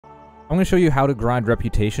I'm going to show you how to grind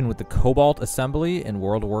reputation with the Cobalt Assembly in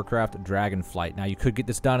World of Warcraft Dragonflight. Now, you could get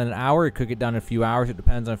this done in an hour, it could get done in a few hours, it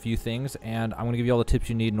depends on a few things, and I'm going to give you all the tips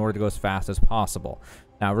you need in order to go as fast as possible.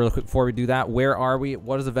 Now, really quick before we do that, where are we?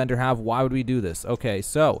 What does the vendor have? Why would we do this? Okay,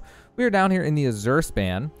 so we are down here in the Azure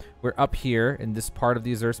Span. We're up here in this part of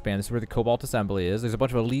the Azure Span. This is where the Cobalt Assembly is. There's a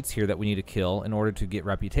bunch of elites here that we need to kill in order to get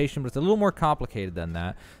reputation, but it's a little more complicated than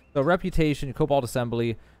that. So reputation, Cobalt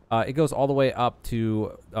Assembly, it goes all the way up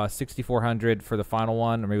to 6,400 for the final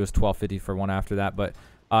one, or maybe it was 1,250 for one after that. But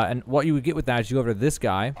and what you would get with that is you go over to this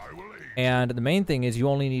guy, and the main thing is you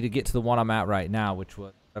only need to get to the one I'm at right now, which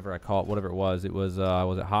was whatever I call it, whatever it was. It was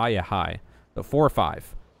it high? Yeah, high. So 4 or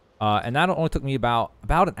 5, and that only took me about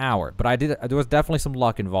an hour. But there was definitely some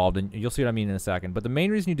luck involved, and you'll see what I mean in a second. But the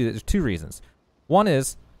main reason you do it, there's 2 reasons. One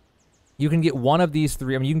is you can get one of these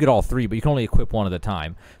 3. I mean, you can get all 3, but you can only equip one at a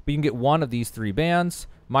time. But you can get one of these 3 bands.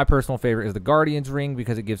 My personal favorite is the Guardian's Ring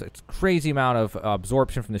because it gives a crazy amount of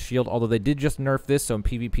absorption from the shield, although they did just nerf this, so in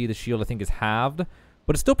PvP the shield I think is halved,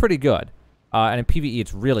 but it's still pretty good. And in PvE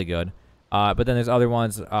it's really good. But then there's other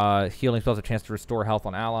ones. Healing spells have a chance to restore health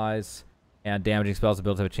on allies, and damaging spells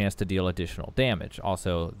ability have a chance to deal additional damage.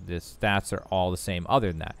 Also, the stats are all the same other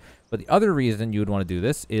than that. But the other reason you would want to do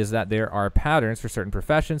this is that there are patterns for certain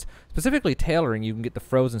professions, specifically tailoring. You can get the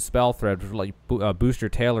frozen spell thread, which will let you boost your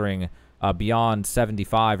tailoring beyond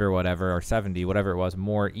 75 or whatever, or 70, whatever it was,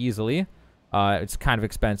 more easily. It's kind of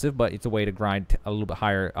expensive, but it's a way to grind a little bit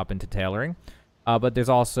higher up into tailoring. But there's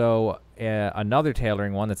also another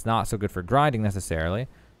tailoring one that's not so good for grinding necessarily.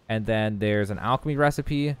 And then there's an alchemy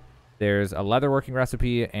recipe, there's a leatherworking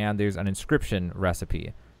recipe, and there's an inscription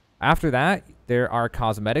recipe. After that, there are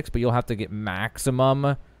cosmetics, but you'll have to get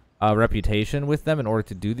maximum reputation with them in order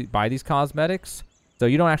to buy these cosmetics. So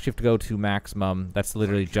you don't actually have to go to maximum. That's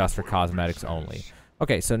literally just for cosmetics only.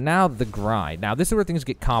 Okay, so now the grind. Now, this is where things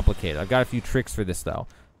get complicated. I've got a few tricks for this, though.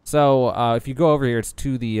 So if you go over here, it's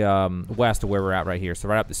to the west of where we're at right here. So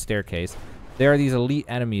right up the staircase. There are these elite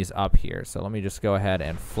enemies up here. So let me just go ahead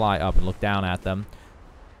and fly up and look down at them.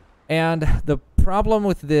 And the problem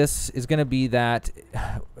with this is going to be that,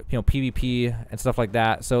 you know, PvP and stuff like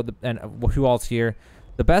that. So, and who all's here?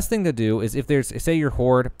 The best thing to do is if there's, say you're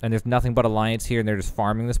Horde and there's nothing but Alliance here and they're just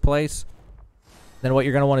farming this place, then what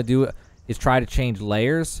you're going to want to do is try to change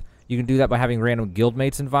layers. You can do that by having random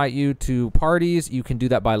guildmates invite you to parties. You can do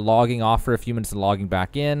that by logging off for a few minutes and logging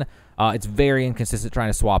back in. It's very inconsistent trying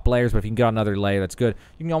to swap layers, but if you can get on another layer, that's good.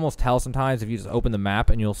 You can almost tell sometimes if you just open the map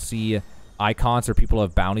and you'll see icons or people who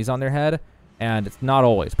have bounties on their head. And it's not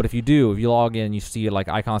always, but if you log in and you see like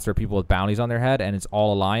icons for people with bounties on their head and it's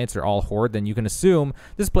all Alliance or all Horde, then you can assume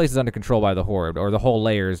this place is under control by the Horde, or the whole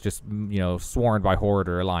layer is just, you know, sworn by Horde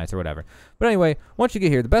or Alliance or whatever. But anyway, once you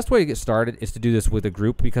get here, the best way to get started is to do this with a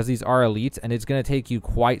group because these are elites and it's going to take you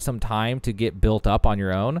quite some time to get built up on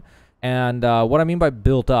your own. And what I mean by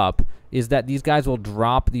built up is that these guys will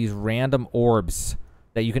drop these random orbs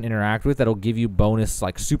that you can interact with that'll give you bonus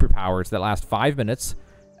like superpowers that last 5 minutes.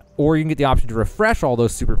 Or you can get the option to refresh all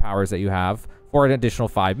those superpowers that you have for an additional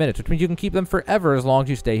 5 minutes, which means you can keep them forever as long as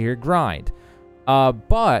you stay here and grind.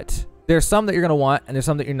 But there's some that you're going to want, and there's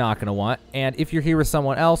some that you're not going to want. And if you're here with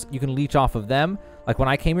someone else, you can leech off of them. Like when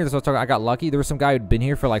I came here, I got lucky. There was some guy who'd been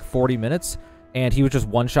here for like 40 minutes, and he was just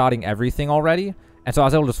one-shotting everything already. And so I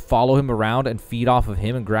was able to just follow him around and feed off of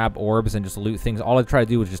him and grab orbs and just loot things. All I tried to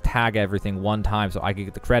do was just tag everything one time so I could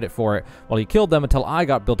get the credit for it while he killed them until I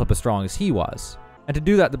got built up as strong as he was. And to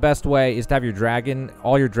do that, the best way is to have your dragon,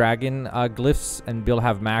 all your dragon glyphs, and be able to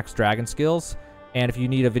have max dragon skills. And if you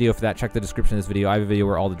need a video for that, check the description of this video. I have a video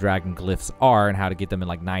where all the dragon glyphs are and how to get them in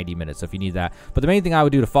like 90 minutes, so if you need that. But the main thing I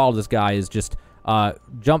would do to follow this guy is just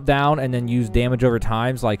jump down and then use damage over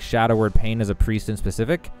times, like Shadow Word Pain as a priest in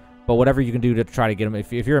specific. But whatever you can do to try to get him,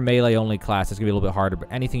 if you're a melee-only class, it's going to be a little bit harder. But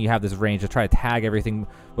anything you have this range, just try to tag everything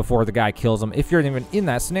before the guy kills him, if you're even in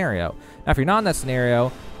that scenario. Now, if you're not in that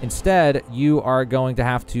scenario, instead, you are going to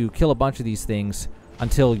have to kill a bunch of these things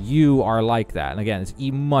until you are like that. And again, it's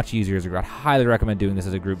much easier as a group. I'd highly recommend doing this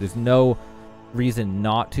as a group. There's no reason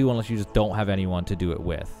not to unless you just don't have anyone to do it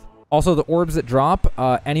with. Also, the orbs that drop,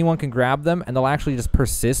 anyone can grab them, and they'll actually just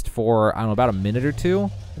persist for, I don't know, about a minute or 2.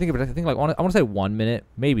 I think like, I want to say 1 minute,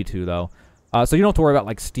 maybe 2, though. So you don't have to worry about,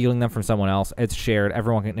 like, stealing them from someone else. It's shared.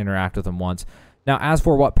 Everyone can interact with them once. Now, as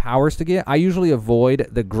for what powers to get, I usually avoid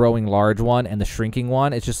the growing large one and the shrinking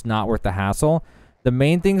one. It's just not worth the hassle. The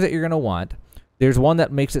main things that you're going to want, there's one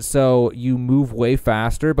that makes it so you move way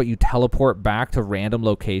faster, but you teleport back to random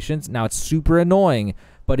locations. Now, it's super annoying,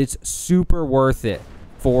 but it's super worth it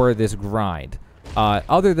for this grind.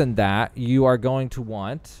 Other than that, you are going to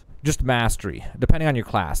want just mastery, depending on your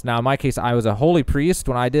class. Now, in my case, I was a holy priest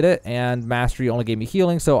when I did it, and mastery only gave me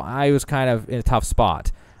healing, so I was kind of in a tough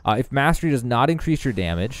spot. If mastery does not increase your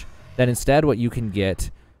damage, then instead what you can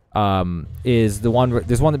get is the one.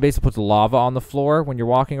 There's one that basically puts lava on the floor when you're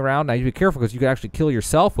walking around. Now, you be careful because you could actually kill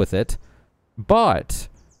yourself with it, but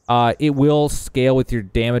it will scale with your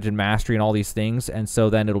damage and mastery and all these things, and so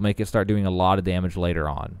then it'll make it start doing a lot of damage later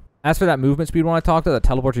on. As for that movement speed one I talked about that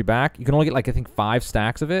teleports you back, you can only get like I think 5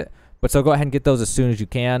 stacks of it, but so go ahead and get those as soon as you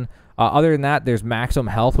can. Other than that, there's maximum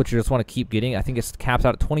health, which you just want to keep getting. I think it's capped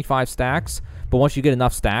out at 25 stacks, but once you get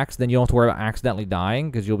enough stacks, then you don't have to worry about accidentally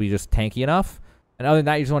dying because you'll be just tanky enough. And other than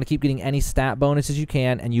that, you just want to keep getting any stat bonuses you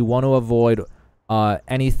can, and you want to avoid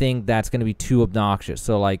anything that's going to be too obnoxious.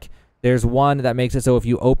 So like there's one that makes it so if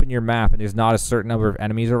you open your map and there's not a certain number of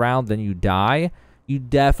enemies around, then you die. You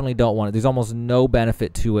definitely don't want it. There's almost no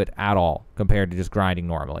benefit to it at all compared to just grinding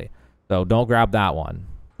normally. So don't grab that one.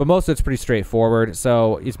 But most of it's pretty straightforward.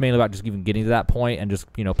 So it's mainly about just even getting to that point and just,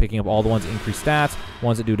 you know, picking up all the ones that increase stats,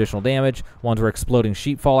 ones that do additional damage, ones where exploding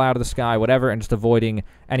sheep fall out of the sky, whatever, and just avoiding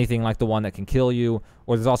anything like the one that can kill you.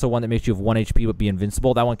 Or there's also one that makes you have 1 HP but be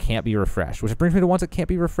invincible. That one can't be refreshed, which brings me to ones that can't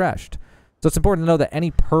be refreshed. So it's important to know that any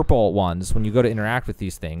purple ones, when you go to interact with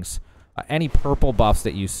these things, any purple buffs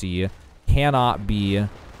that you see cannot be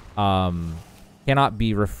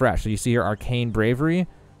refreshed. So you see here, Arcane Bravery.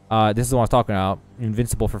 This is the one I was talking about.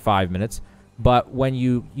 Invincible for 5 minutes. But when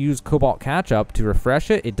you use Cobalt Catch-Up to refresh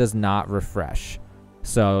it, it does not refresh.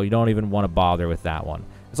 So you don't even want to bother with that one.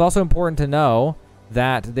 It's also important to know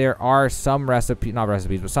that there are some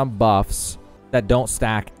some buffs that don't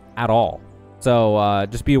stack at all. So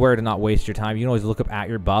just be aware to not waste your time. You can always look up at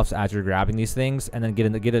your buffs as you're grabbing these things, and then get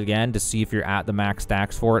it again to see if you're at the max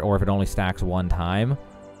stacks for it, or if it only stacks one time.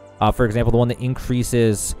 For example, the one that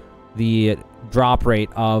increases the drop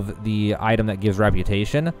rate of the item that gives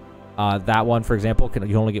reputation, that one, for example,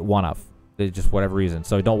 you only get one of. It's just whatever reason.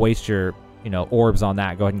 So don't waste your orbs on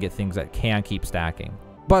that. Go ahead and get things that can keep stacking.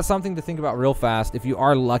 But something to think about real fast: if you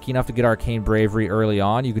are lucky enough to get Arcane Bravery early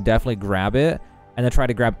on, you could definitely grab it. And then try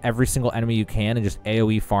to grab every single enemy you can and just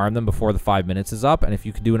AoE farm them before the 5 minutes is up. And if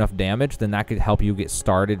you can do enough damage, then that could help you get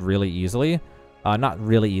started really easily. Not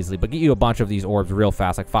really easily, but get you a bunch of these orbs real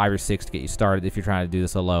fast, like 5 or 6 to get you started if you're trying to do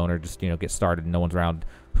this alone, or just, get started and no one's around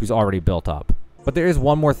who's already built up. But there is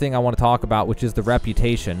one more thing I want to talk about, which is the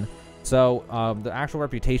reputation. So the actual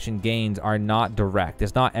reputation gains are not direct.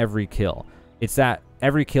 It's not every kill. It's that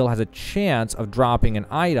every kill has a chance of dropping an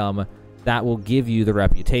item that will give you the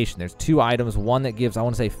reputation. There's 2 items, one that gives, I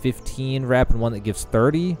want to say 15 rep, and one that gives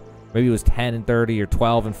 30. Maybe it was 10 and 30 or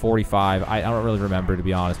 12 and 45. I don't really remember, to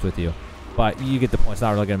be honest with you. But you get the point. It's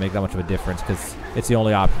not really going to make that much of a difference because it's the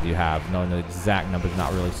only option you have. Knowing the exact number is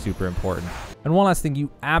not really super important. And one last thing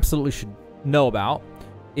you absolutely should know about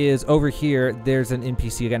is over here, there's an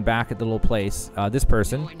NPC, again, back at the little place, this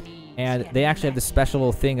person. And they actually have this special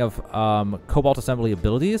little thing of Cobalt Assembly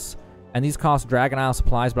abilities. And these cost Dragon Isle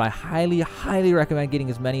supplies, but I highly, highly recommend getting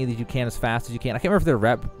as many of these you can as fast as you can. I can't remember if they're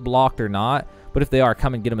rep blocked or not, but if they are,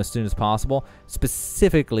 come and get them as soon as possible.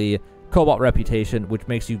 Specifically, Cobalt Reputation, which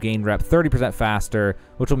makes you gain rep 30% faster,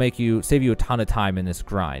 which will save you a ton of time in this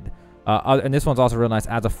grind. And this one's also real nice.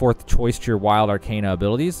 Adds a 4th choice to your Wild Arcana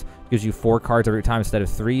abilities. Gives you 4 cards every time instead of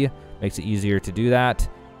 3. Makes it easier to do that.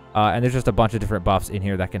 And there's just a bunch of different buffs in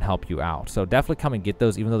here that can help you out. So definitely come and get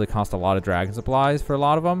those, even though they cost a lot of dragon supplies for a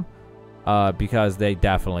lot of them. Because they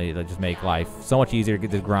just make life so much easier to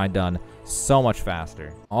get this grind done so much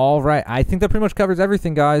faster. All right, I think that pretty much covers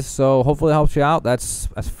everything, guys. So hopefully it helps you out. That's,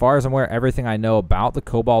 as far as I'm aware, everything I know about the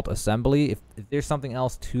Cobalt Assembly. If there's something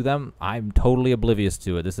else to them, I'm totally oblivious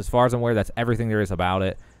to it. This, as far as I'm aware, that's everything there is about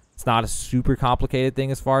it. It's not a super complicated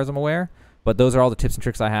thing as far as I'm aware. But those are all the tips and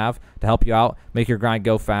tricks I have to help you out, make your grind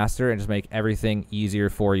go faster, and just make everything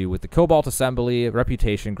easier for you with the Cobalt Assembly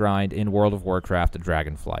Reputation grind in World of Warcraft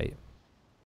Dragonflight.